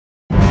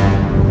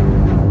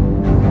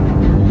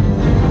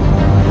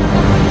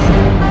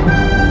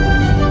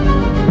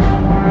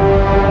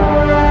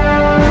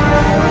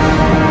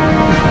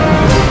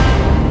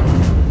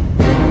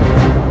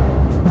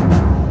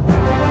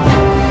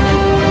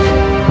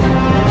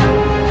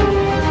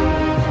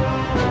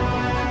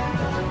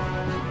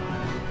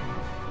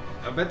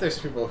bet there's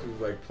people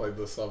who like played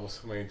this level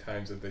so many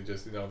times that they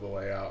just know the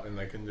layout and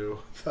they can do.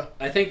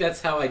 I think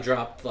that's how I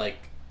dropped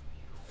like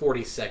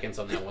 40 seconds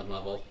on that one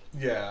level.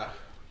 Yeah.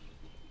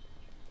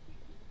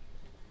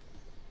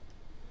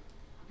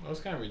 That was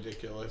kind of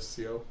ridiculous,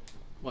 yo.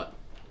 What?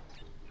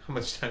 How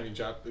much time you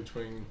dropped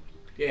between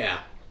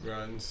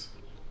runs.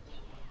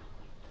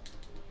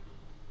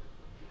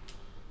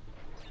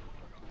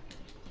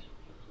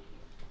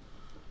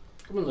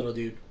 Come on, little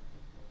dude.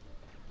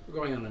 We're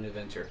going on an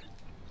adventure.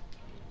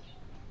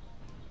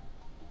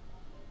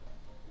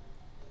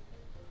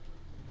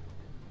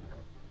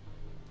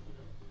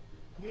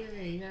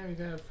 Yay, now we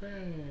got a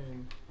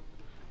friend.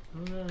 Oh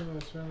no,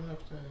 it's my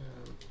left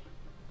hand.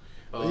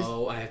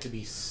 Oh, I have to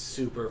be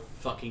super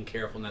fucking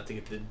careful not to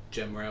get the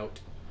gem route.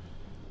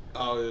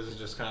 Oh, does it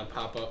just kind of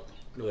pop up?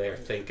 There,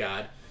 thank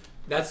God.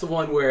 That's the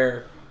one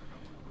where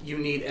you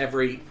need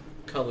every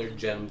colored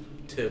gem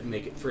to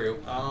make it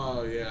through.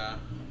 Oh, yeah.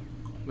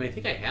 I mean, I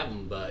think I have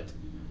them, but...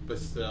 But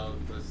still,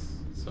 this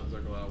sounds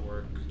like a lot of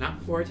work.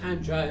 Not for a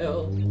time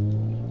trial.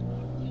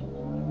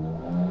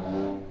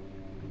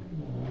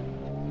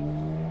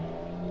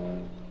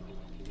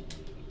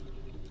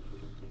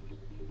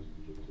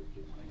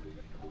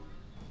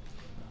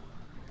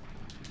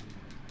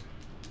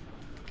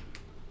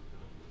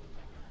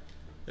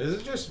 Is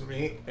it just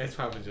me? It's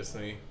probably just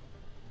me.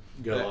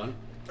 Go on.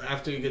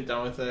 After you get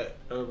done with it,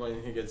 or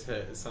when he gets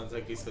hit, it sounds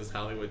like he says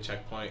Hollywood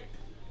checkpoint.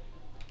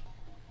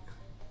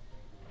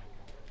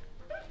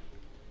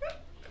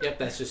 Yep,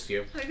 that's just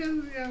you. I guess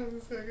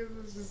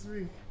it's just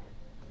me.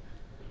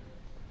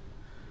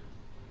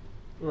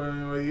 What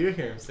do you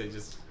hear him say?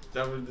 Just...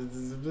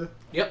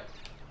 Yep.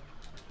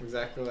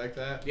 Exactly like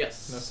that?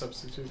 Yes. No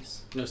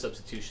substitutes? No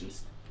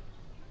substitutions.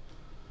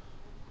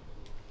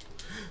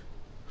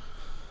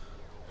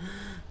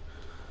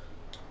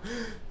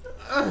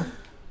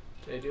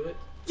 Did I do it?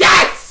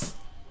 Yes!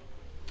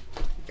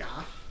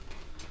 Yeah.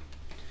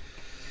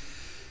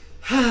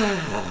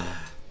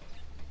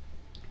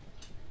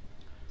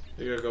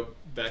 You gotta go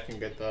back and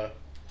get the...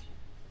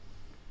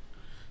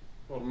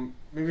 Well,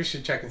 maybe we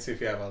should check and see if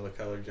you have all the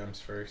color gems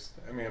first.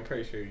 I mean, I'm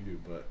pretty sure you do,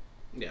 but...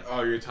 Yeah.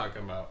 Oh, you're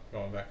talking about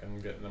going back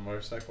and getting the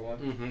motorcycle one?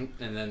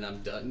 Mm-hmm. And then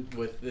I'm done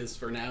with this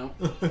for now.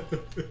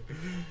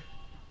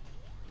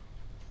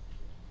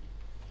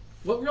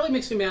 What really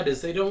makes me mad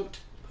is they don't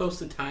post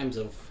the times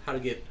of how to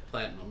get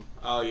platinum.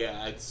 Oh,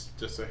 yeah, it's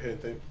just a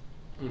hit thing.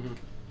 Mm-hmm.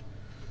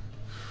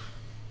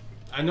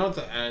 I know at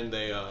the end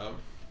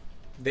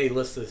they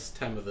list this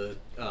time of the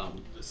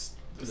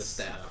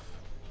staff.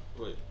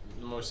 Wait,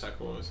 the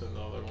motorcycle was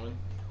another one.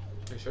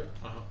 Are you sure?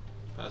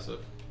 Passive.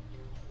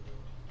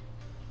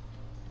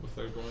 The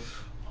third one.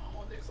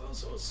 Oh, there's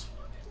also a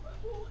swimming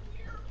level in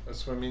here. A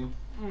swimming?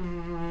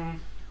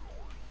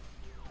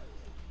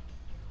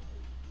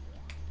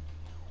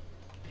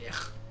 Yeah.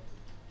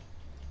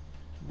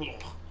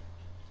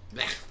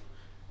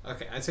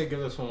 Okay, I'd say give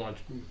this one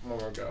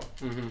more go.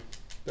 Mm-hmm.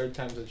 Third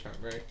time's a charm,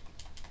 right?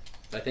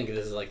 I think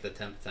this is like the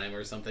 10th time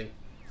or something.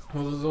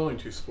 Well, there's only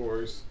 2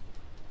 scores.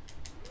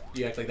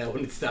 You act like that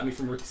wouldn't stop me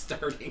from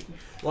restarting.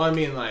 Well, I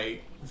mean,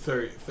 like,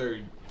 third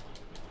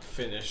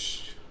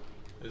finish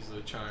is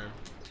the charm.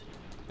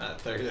 Not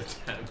third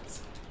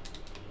attempt.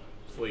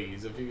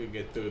 Please, if you could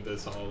get through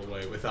this all the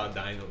way without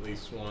dying at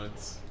least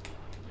once,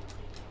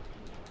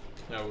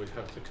 I would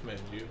have to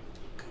commend you.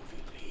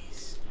 Goofy,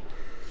 please.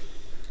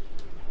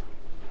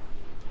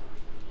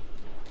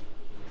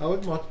 How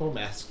would multiple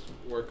masks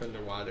work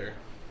underwater?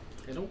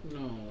 I don't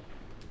know.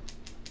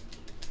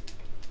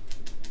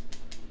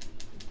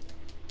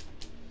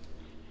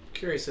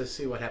 Curious to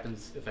see what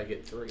happens if I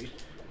get 3.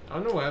 I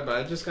don't know why, but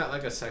I just got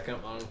like a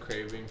second long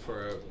craving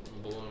for a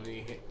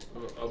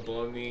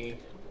bologna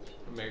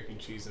American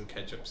cheese and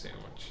ketchup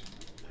sandwich.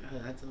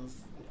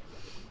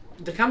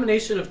 The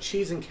combination of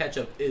cheese and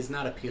ketchup is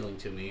not appealing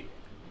to me.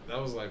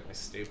 That was like my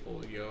staple,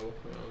 when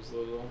I was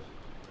little.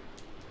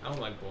 I don't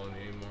like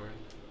bologna anymore.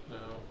 No.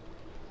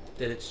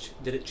 Did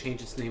it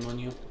change its name on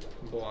you?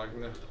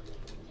 Bologna.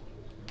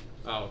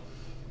 Oh.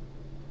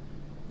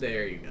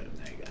 There you go.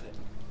 Now you got it.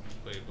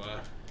 Wait,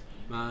 what?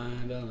 My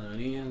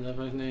bologna has a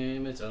first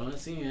name, it's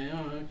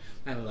O-C-A-R.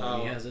 My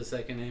bologna has a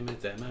second name,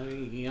 it's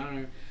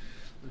M-O-E-R.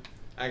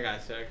 I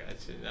got you.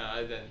 No,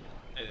 I didn't.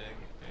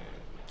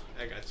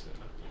 I got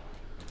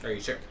you. Are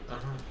you sure?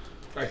 Uh-huh.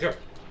 Are you sure?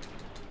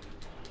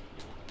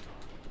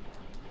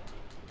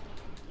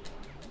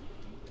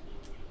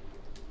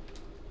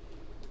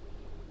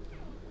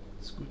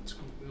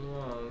 Scooting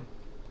along.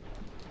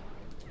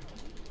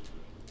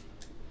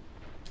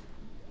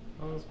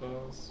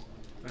 Balls.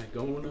 By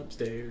going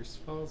upstairs.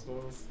 Balls.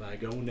 By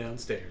going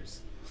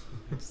downstairs.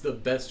 It's the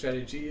best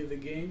strategy of the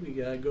game.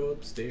 You gotta go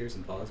upstairs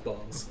and pause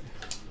balls.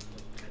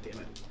 God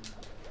damn it.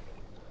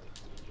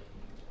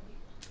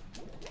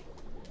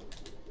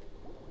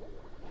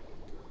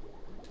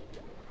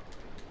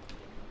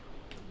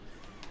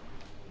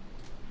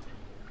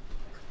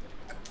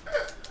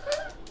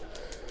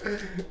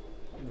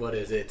 What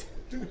is it?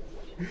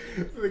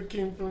 The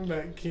king from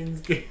that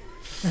King's game.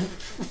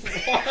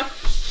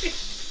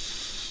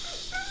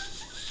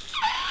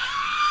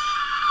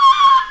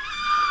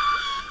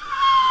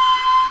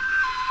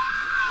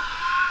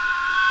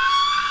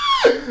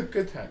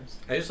 good times.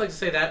 I just like to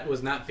say that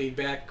was not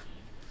feedback.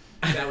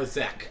 That was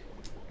Zach.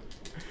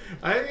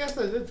 I guess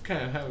I did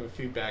kind of have a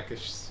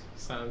feedback-ish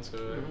sound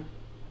to it. Mm-hmm.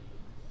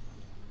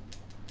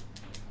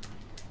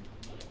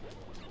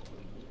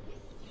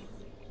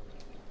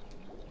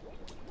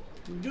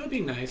 It would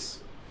be nice.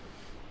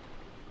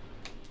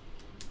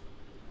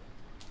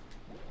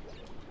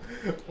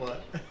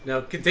 What?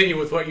 Now continue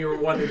with what you were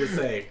wanting to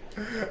say.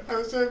 I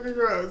was trying to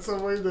figure out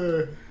some way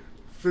to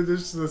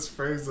finish this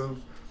phrase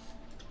of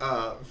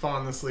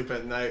falling asleep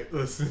at night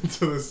listening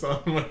to the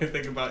song when I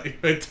think about you.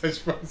 I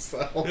touch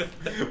myself.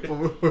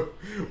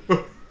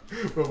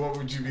 But what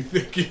would you be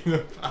thinking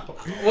about?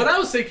 What I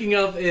was thinking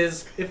of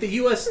is if the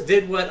U.S.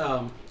 did what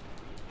I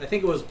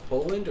think it was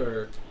Poland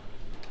or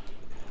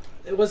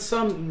it was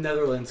some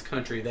Netherlands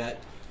country that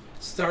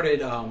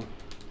started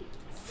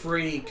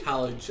free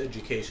college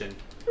education.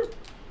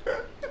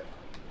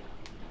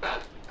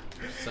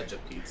 Such a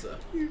pizza.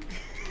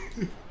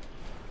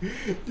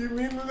 You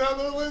mean the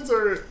Netherlands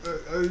or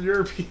a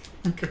European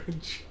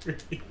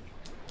country?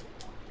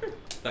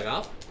 Back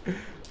off.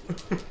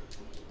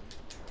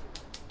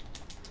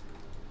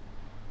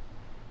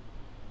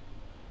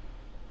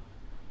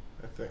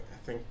 I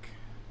think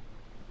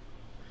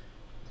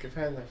I've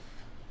had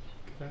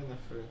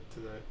enough for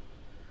today.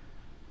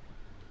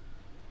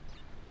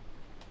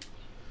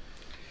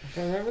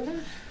 Can I remember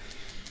that?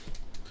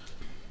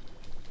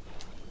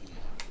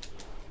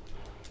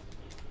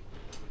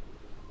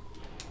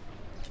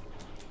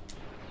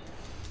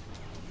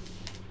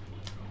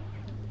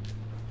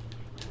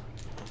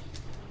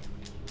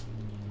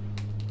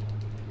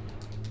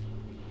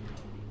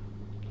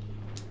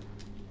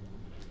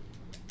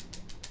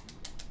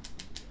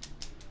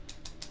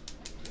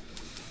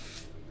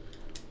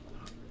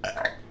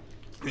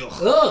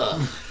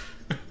 Ugh.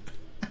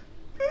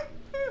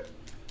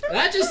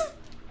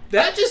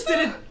 That just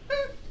didn't.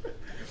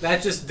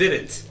 That just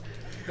didn't.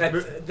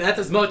 That's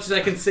as much as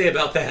I can say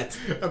about that.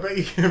 I bet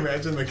you can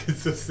imagine the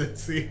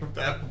consistency of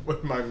that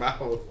with my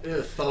mouth.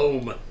 Ugh,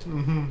 foam.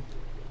 Mm-hmm.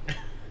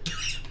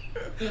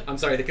 I'm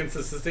sorry, the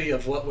consistency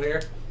of what,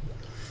 where?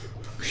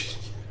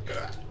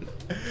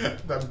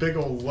 That big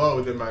old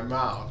load in my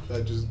mouth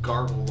that just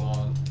gargled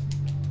on.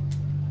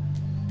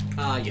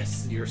 Ah,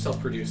 yes, your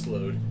self-produced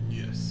load.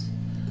 Yes.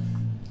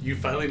 You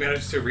finally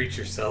managed to reach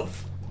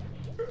yourself.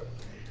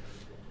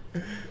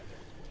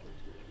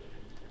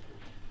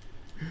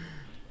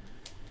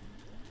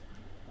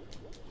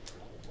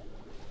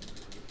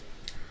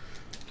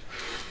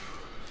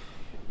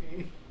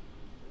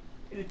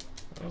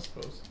 I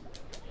suppose.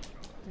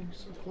 You're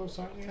so close,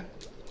 aren't you?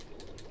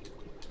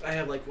 I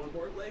have like one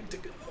more leg to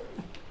go.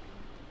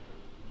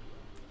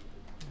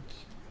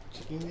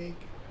 Chicken leg?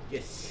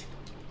 Yes.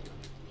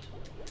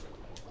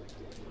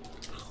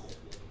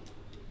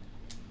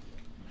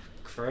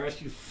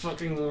 Crash, you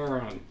fucking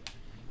moron.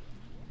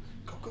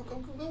 Go, go, go,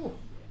 go, go.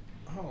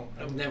 Oh.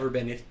 I've never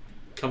been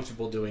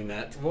comfortable doing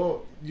that.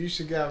 Well, you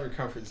should get out of your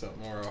comfort zone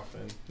more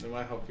often. It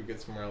might help you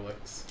get some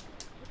relics.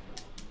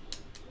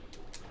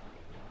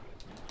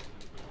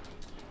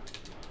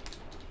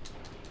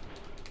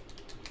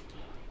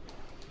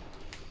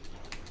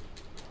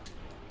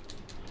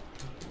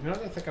 You know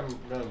what I think I'm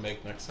gonna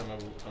make next time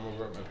I'm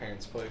over at my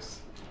parents' place?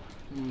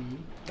 Mm-hmm.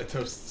 A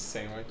toast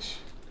sandwich.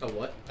 A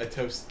what? A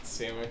toast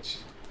sandwich.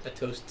 A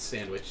toast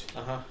sandwich.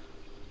 Uh-huh.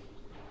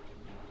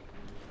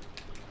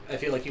 I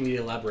feel like you need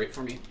to elaborate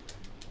for me.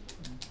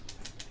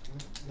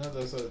 No,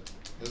 there's a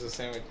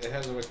sandwich. It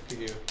has a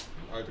Wikipedia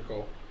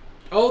article.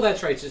 Oh,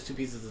 that's right. It's just 2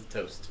 pieces of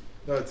toast.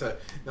 No, it's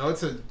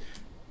a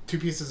 2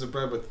 pieces of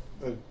bread with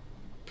a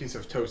piece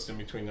of toast in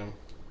between them.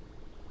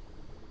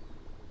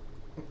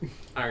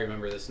 I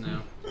remember this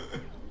now.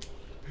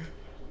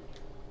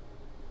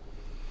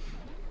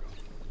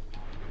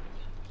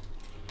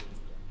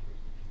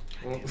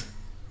 Well,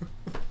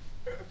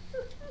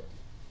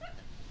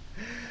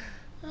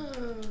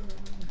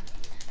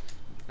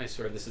 I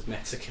swear this is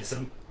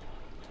masochism.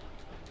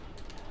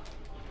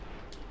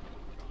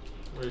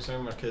 where's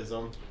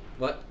Zermachism?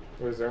 What?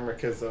 Where's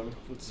Zermachism?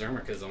 What's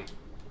Zermachism?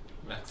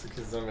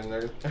 Masochism and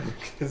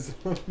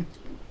Zermachism.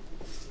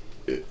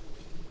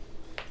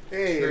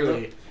 Hey,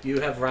 Truly, look.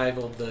 you have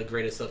rivaled the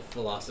greatest of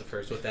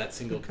philosophers with that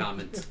single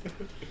comment.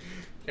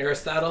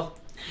 Aristotle?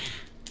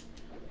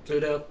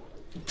 Pluto?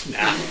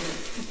 Nah.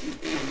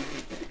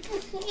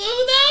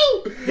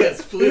 Oh no!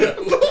 Yes,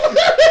 Pluto.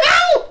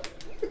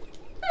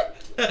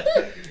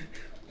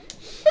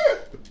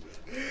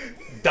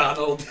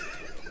 Donald.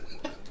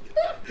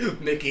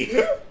 Mickey.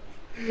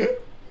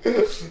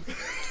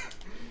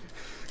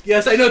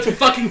 Yes, I know it's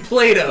fucking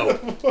Plato.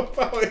 What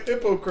about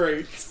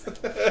Hippocrates?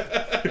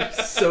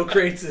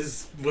 Socrates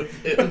is with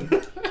him.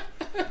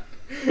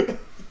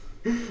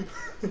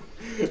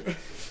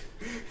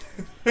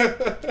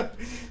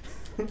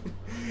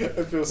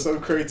 I feel so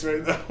crates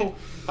right now.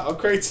 How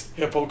crates?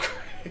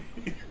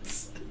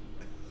 Hippocrates.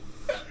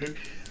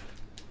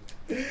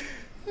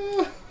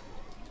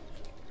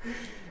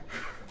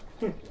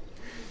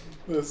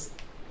 This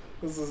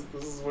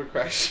is what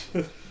Crash.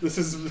 This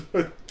is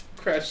what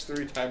Crash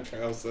 3 time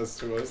trial says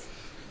to us.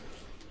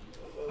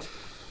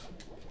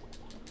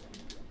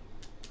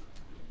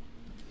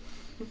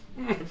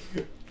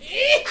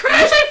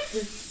 Crash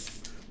it!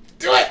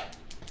 Do it!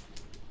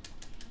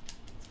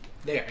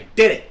 There, I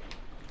did it.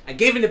 I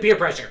gave in to peer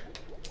pressure.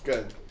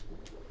 Good.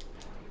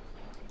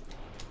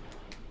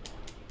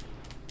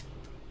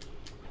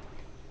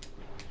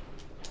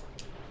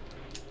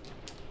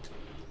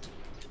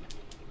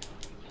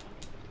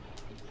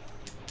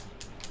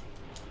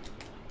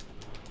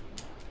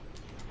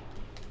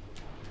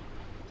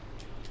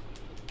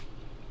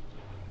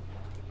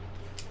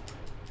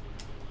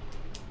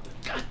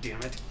 God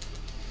damn it.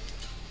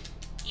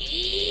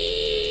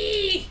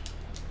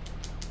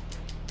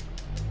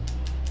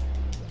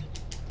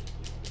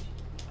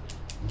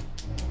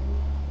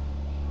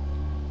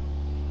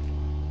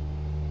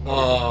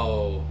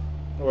 Oh.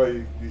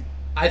 Well,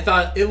 I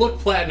thought it looked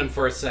platinum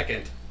for a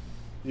second.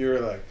 you were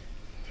like,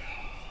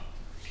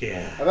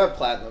 Yeah. I bet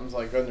platinum's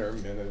like under a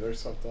minute or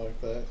something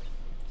like that.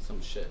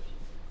 Some shit.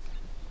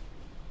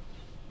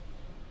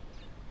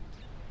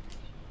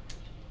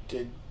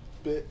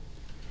 Tidbit.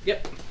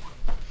 Yep.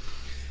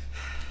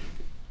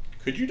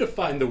 Could you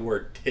define the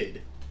word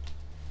tid?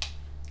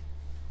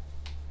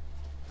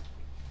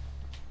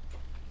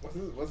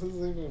 What's this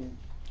even?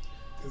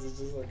 Is it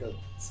just like a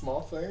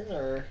small thing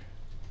or?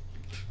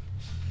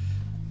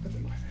 What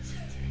is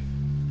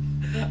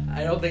it?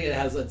 I don't think it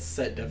has a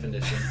set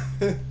definition.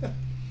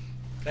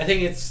 I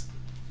think it's...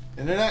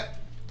 Internet?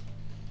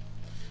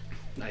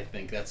 I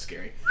think that's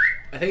scary.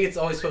 I think it's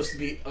always supposed to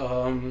be,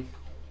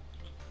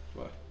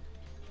 What?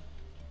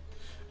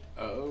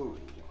 Oh.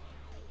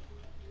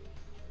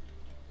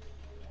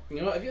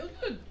 You know, I feel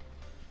good.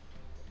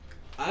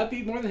 I'd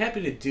be more than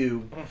happy to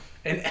do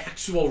an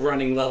actual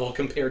running level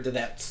compared to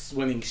that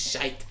swimming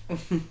shite.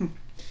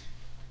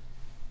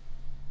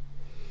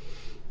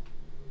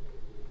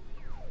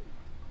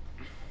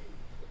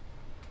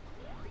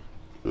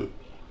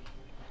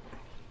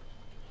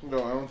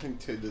 No, I don't think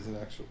tid is an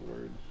actual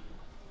word.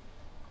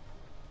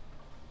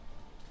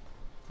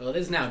 Well, it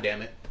is now,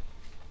 damn it.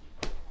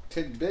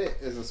 Tidbit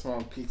is a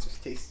small piece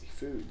of tasty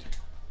food.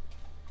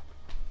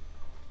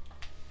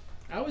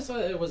 I always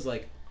thought it was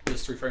like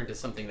just referring to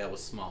something that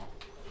was small.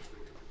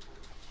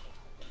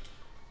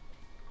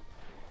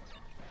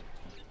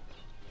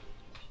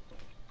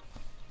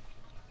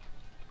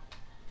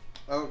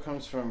 Oh, it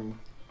comes from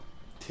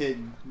tid,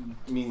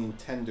 meaning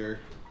tender.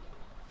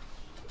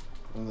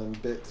 And then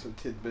bit, so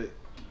tidbit,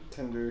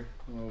 tender.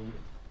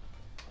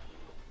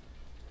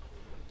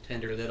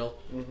 Tender little.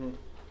 Mm-hmm.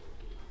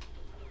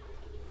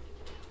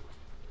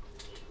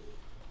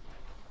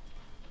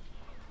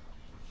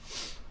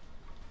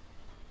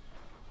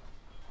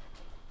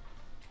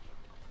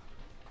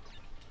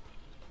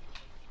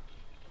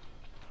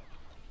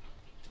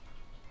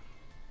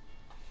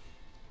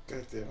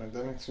 God damn it,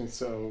 that makes me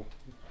so...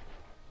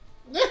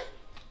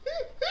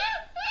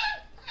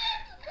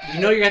 You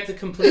know you have to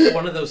complete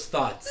one of those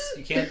thoughts.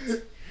 You can't...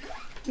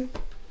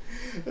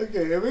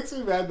 Okay, it makes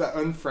me mad that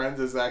unfriend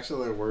is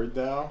actually a word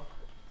now.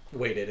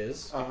 Wait, it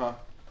is? Uh-huh.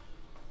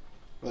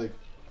 Like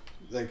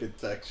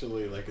it's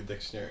actually like a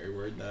dictionary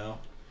word now.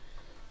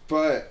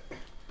 But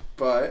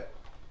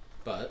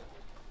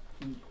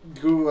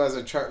Google has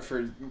a chart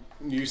for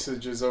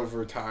usages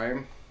over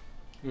time.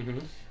 Mm-hmm.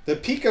 The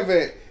peak of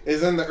it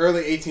is in the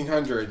early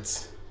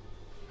 1800s.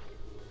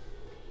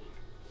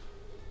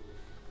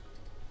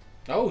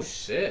 Oh,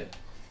 shit.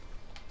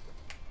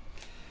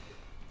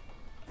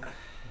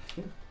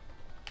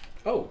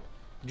 Oh,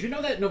 did you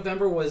know that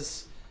November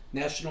was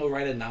National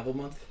Write a Novel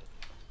Month?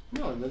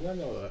 No, I did not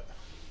know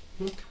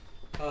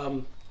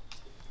that.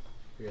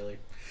 Really?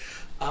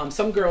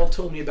 Some girl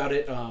told me about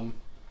it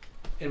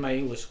in my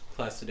English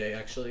class today,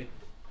 actually.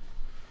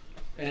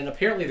 And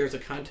apparently there's a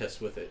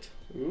contest with it.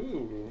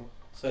 Ooh.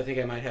 So I think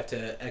I might have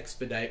to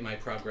expedite my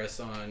progress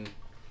on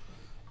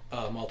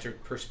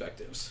altered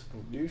perspectives.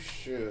 You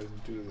should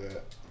do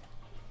that.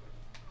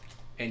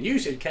 And you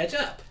should catch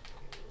up.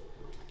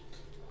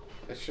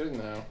 I should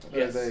now.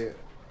 Yes.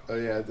 Oh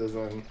yeah, it does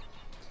on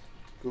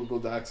Google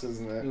Docs,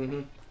 isn't it?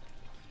 Mm-hmm.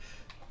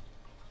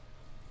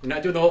 We're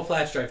not doing the whole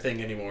flash drive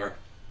thing anymore.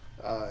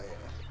 Yeah.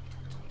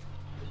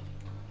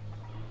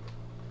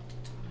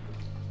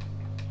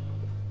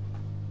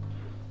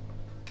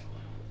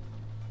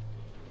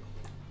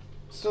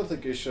 Still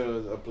think you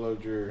should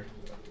upload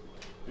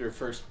your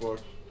first book.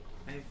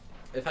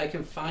 If I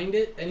can find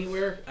it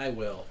anywhere, I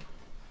will.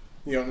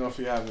 You don't know if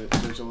you have it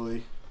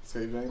digitally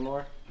saved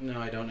anymore? No,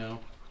 I don't know.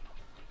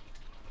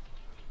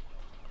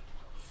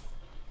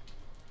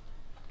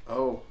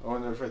 Oh, I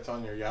wonder if it's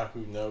on your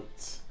Yahoo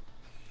Notes.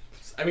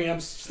 I mean, I'm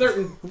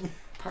certain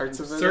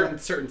Parts of it?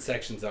 certain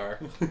sections are.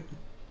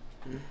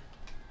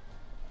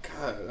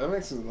 God, that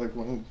makes me like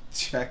want to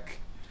check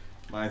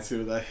mine,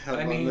 see what I have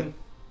I on mean, it.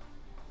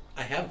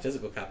 I have a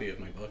physical copy of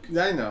my book.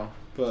 Yeah, I know,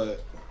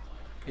 but...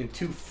 In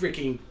two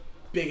freaking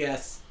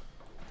big-ass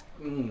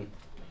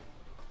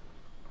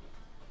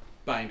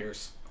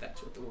binders.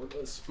 That's what the word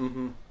was.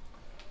 Mm-hmm.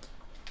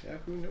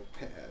 Yahoo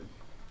Notepad.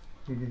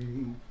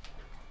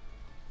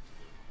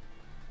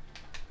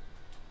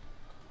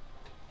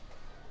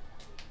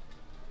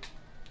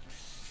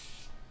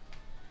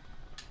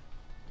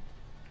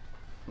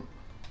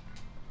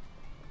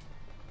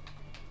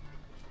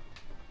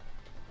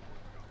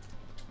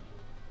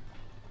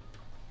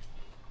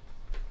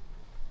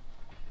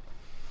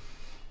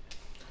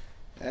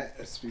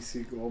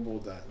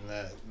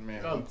 SBCglobal.net,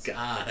 man. Oh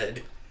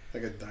God.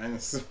 Like a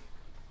dinosaur.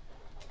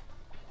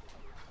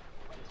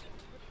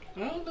 I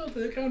don't know if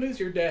the account is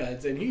your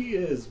dad's, and he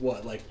is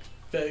what, like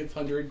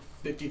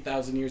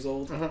 550,000 years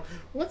old?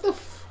 What the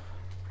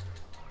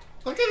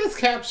Look at this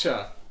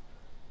captcha.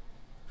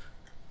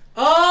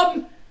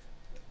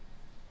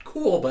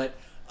 Cool, but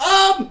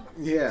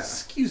Yeah.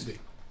 excuse me.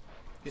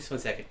 Just 1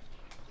 second.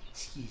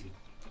 Excuse me.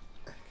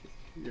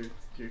 Your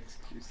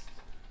excuse.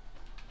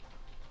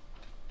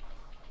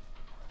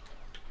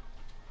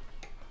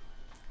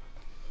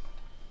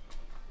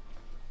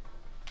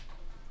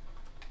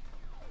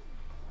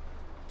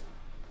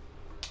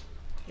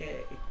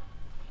 Yay.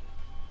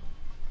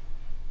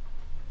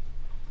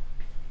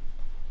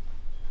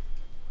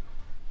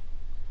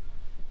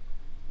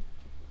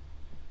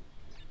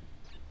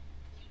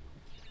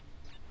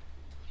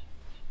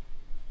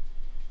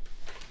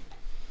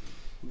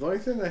 The only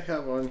thing I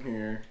have on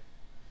here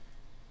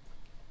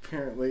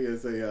apparently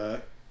is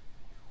an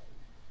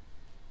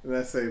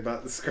essay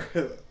about the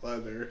Scarlet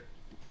Letter.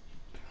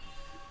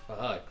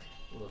 Fuck.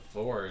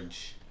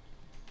 LaForge.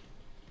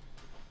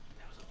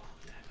 That was a long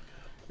time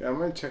ago. Yeah, I'm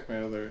gonna check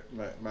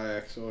my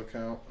actual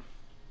account.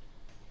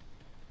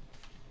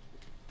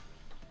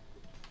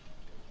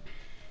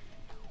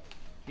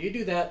 You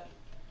do that,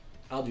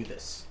 I'll do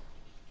this.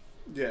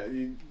 Yeah,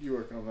 you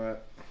work on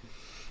that.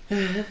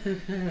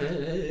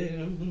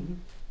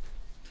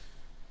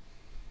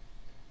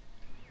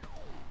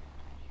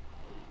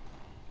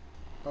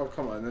 Oh,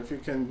 come on. If you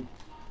can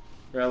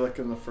relic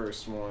in the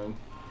first one.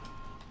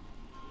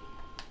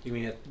 You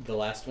mean at the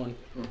last one?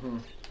 Mm-hmm.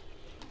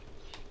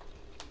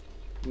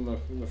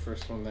 The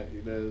first one that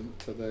you did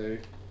today.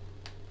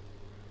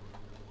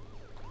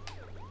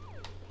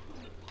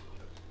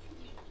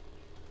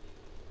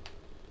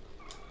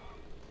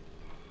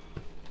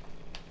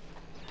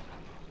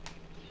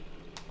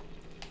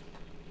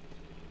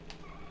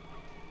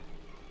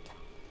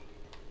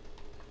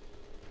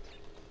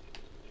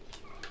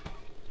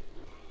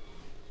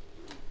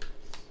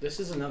 This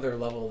is another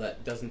level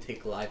that doesn't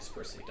take lives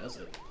per se, does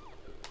it?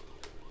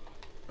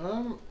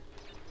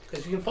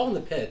 Because you can fall in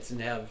the pits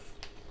and have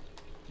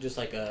just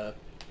like a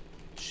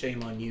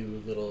shame on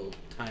you little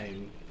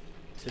time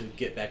to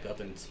get back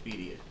up and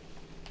speedy.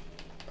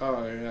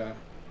 Oh, yeah.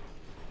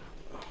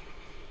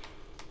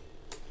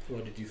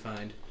 What did you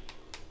find?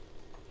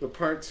 The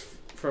parts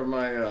from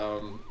my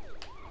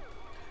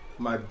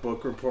my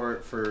book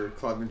report for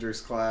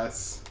Clevenger's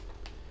class,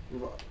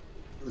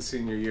 the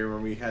senior year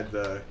when we had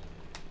the,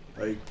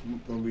 like,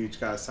 when we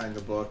each got assigned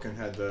the book and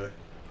had the...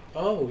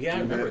 Oh, yeah, I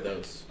remember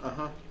those.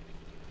 Uh-huh.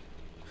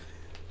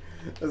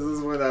 This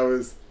is when I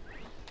was...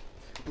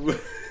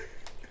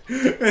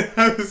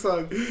 I was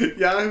on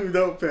Yahoo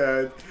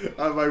Notepad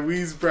on my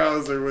Wii's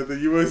browser with a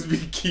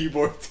USB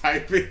keyboard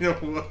typing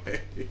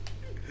away.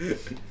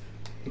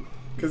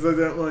 Because I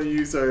didn't want to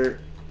use our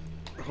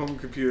home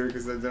computer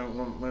because I don't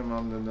want my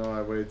mom to know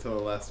I waited till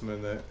the last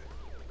minute.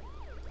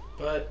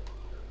 But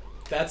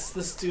that's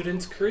the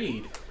student's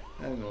creed.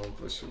 I know,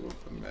 but she would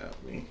have mad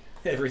at me.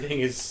 Everything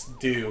is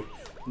due.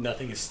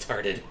 Nothing is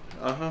started.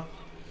 Uh-huh.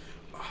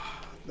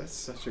 Oh, that's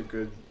such a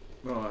good...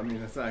 Well, I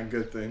mean, it's not a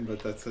good thing,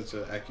 but that's such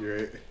an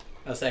accurate...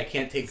 I'll say I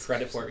can't take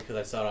credit for it because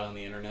I saw it on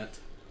the internet.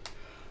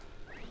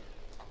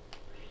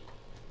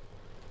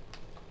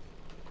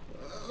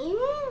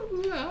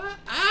 God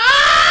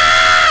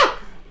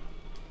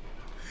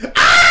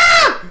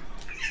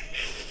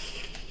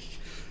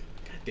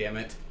damn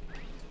it.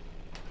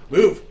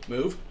 Move!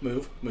 Move!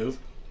 Move! Move!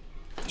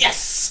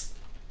 Yes!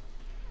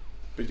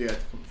 But you have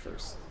to come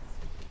first.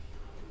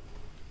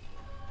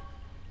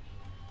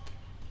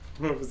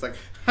 It was like,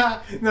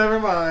 ha! Never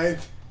mind!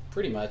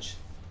 Pretty much.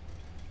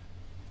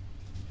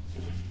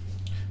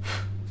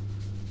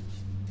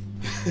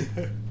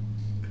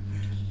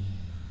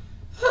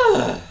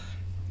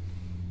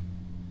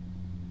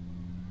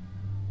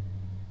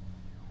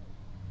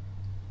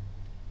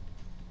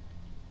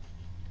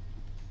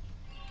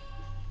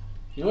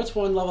 You know what's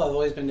one level I've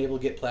always been able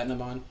to get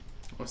platinum on?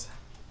 What's that?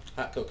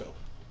 Hot cocoa.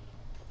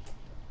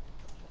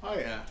 Oh,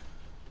 yeah.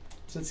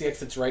 Since the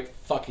exit's right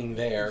fucking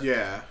there.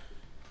 Yeah.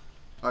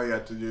 All you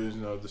have to do is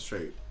know the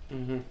straight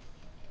Mm-hmm.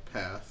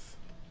 path.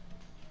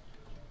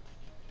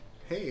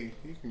 Hey,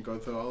 you can go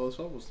through all those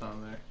levels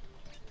down there.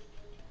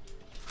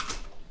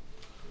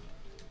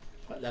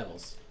 What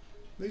levels?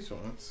 These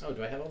ones. Oh,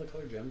 do I have all the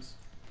colored gems?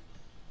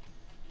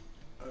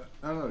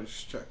 I don't know,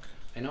 just check.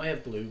 I know I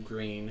have blue,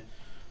 green,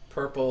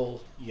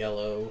 purple,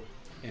 yellow,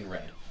 and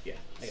red. Yeah,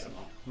 I got them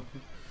all.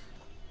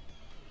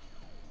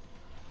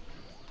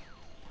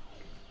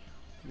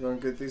 You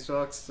want to get these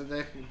rocks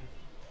today?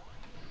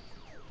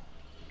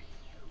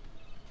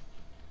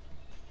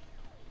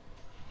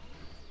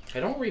 I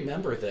don't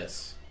remember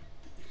this.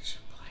 You should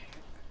play it.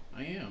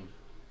 I am.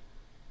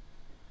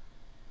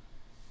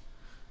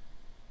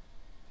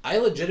 I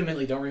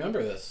legitimately don't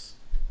remember this.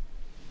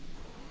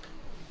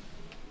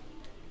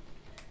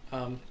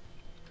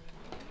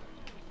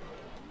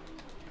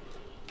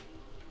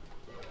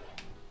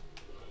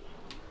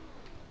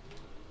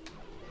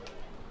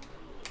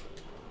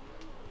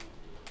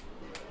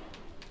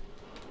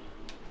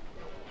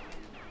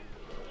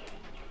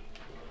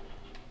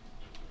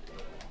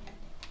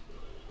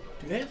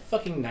 Do they have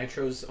fucking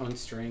nitros on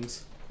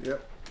strings?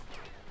 Yep.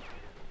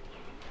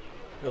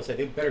 I'll say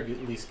they better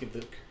at least give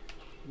the.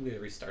 I'm gonna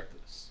restart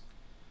this.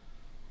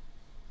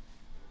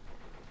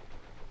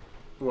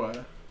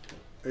 What?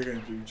 They're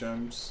gonna do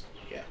gems.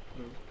 Yeah.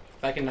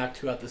 If I can knock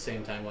 2 out at the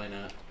same time, why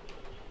not?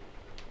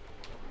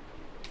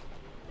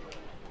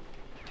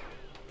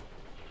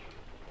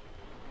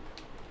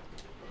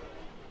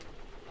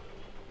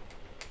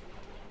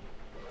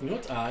 You know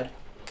what's odd?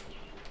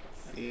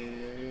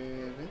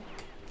 7.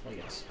 Well,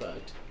 yes,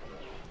 but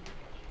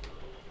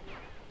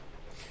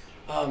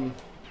I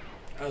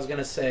was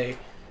gonna say,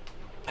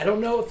 I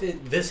don't know if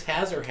this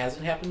has or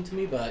hasn't happened to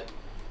me, but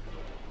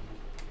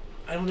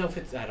I don't know if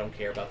it's. I don't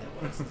care about that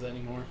voices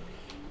anymore.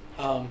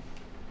 I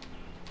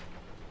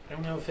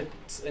don't know if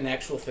it's an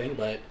actual thing,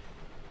 but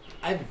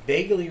I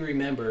vaguely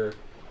remember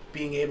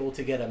being able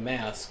to get a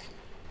mask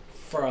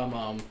from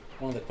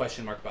one of the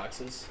question mark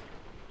boxes.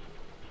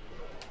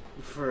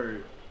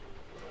 For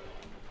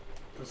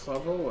this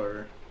level,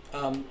 or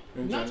Not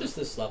general? just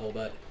this level,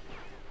 but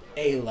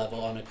a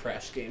level on a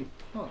Crash game.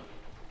 Huh.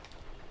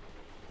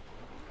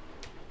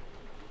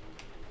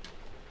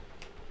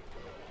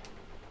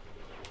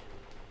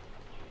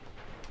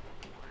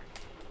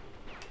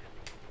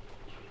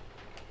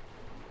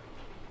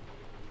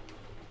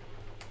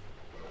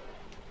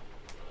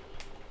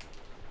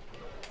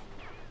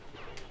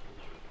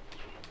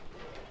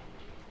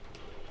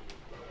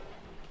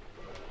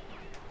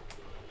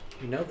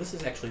 You know, this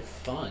is actually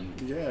fun.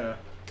 Yeah.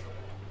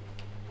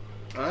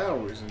 I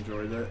always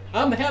enjoyed it.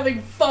 I'm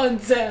having fun,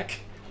 Zach!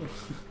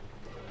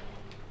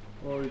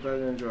 Well, we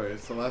better enjoy it.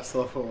 It's the last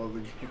level of the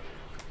game.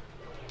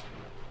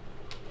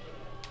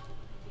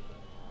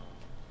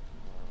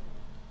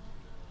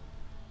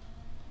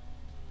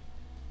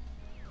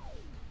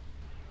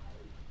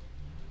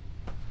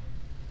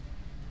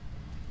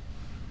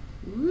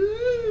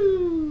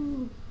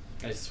 Woo!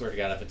 I swear to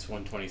God, if it's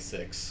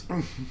 126.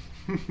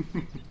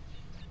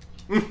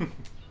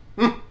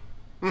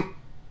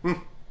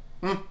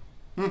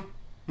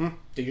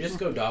 Did you just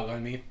go dog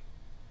on me?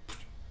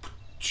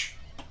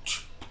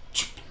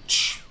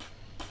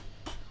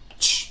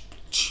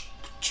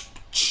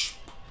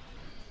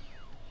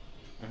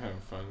 I'm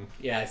having fun.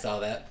 Yeah, I saw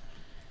that.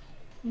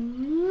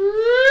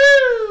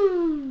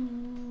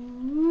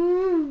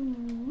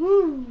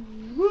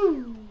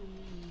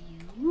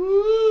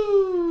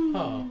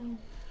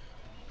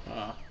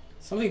 Huh.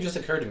 Something just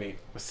occurred to me.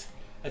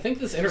 I think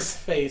this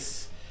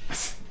interface...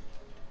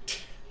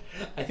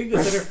 I think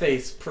this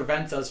interface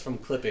prevents us from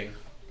clipping.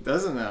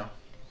 Doesn't now.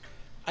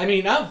 I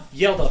mean, I've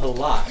yelled a whole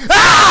lot.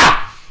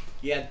 Ah!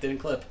 Yeah, it didn't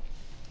clip.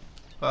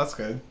 Well, that's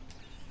good.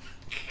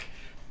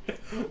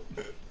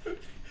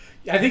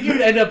 I think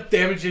you'd end up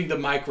damaging the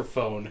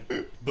microphone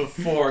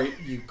before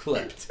you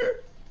clipped.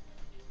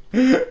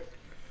 Should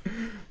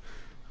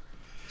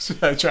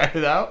I try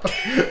it out?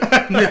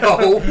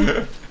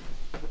 No.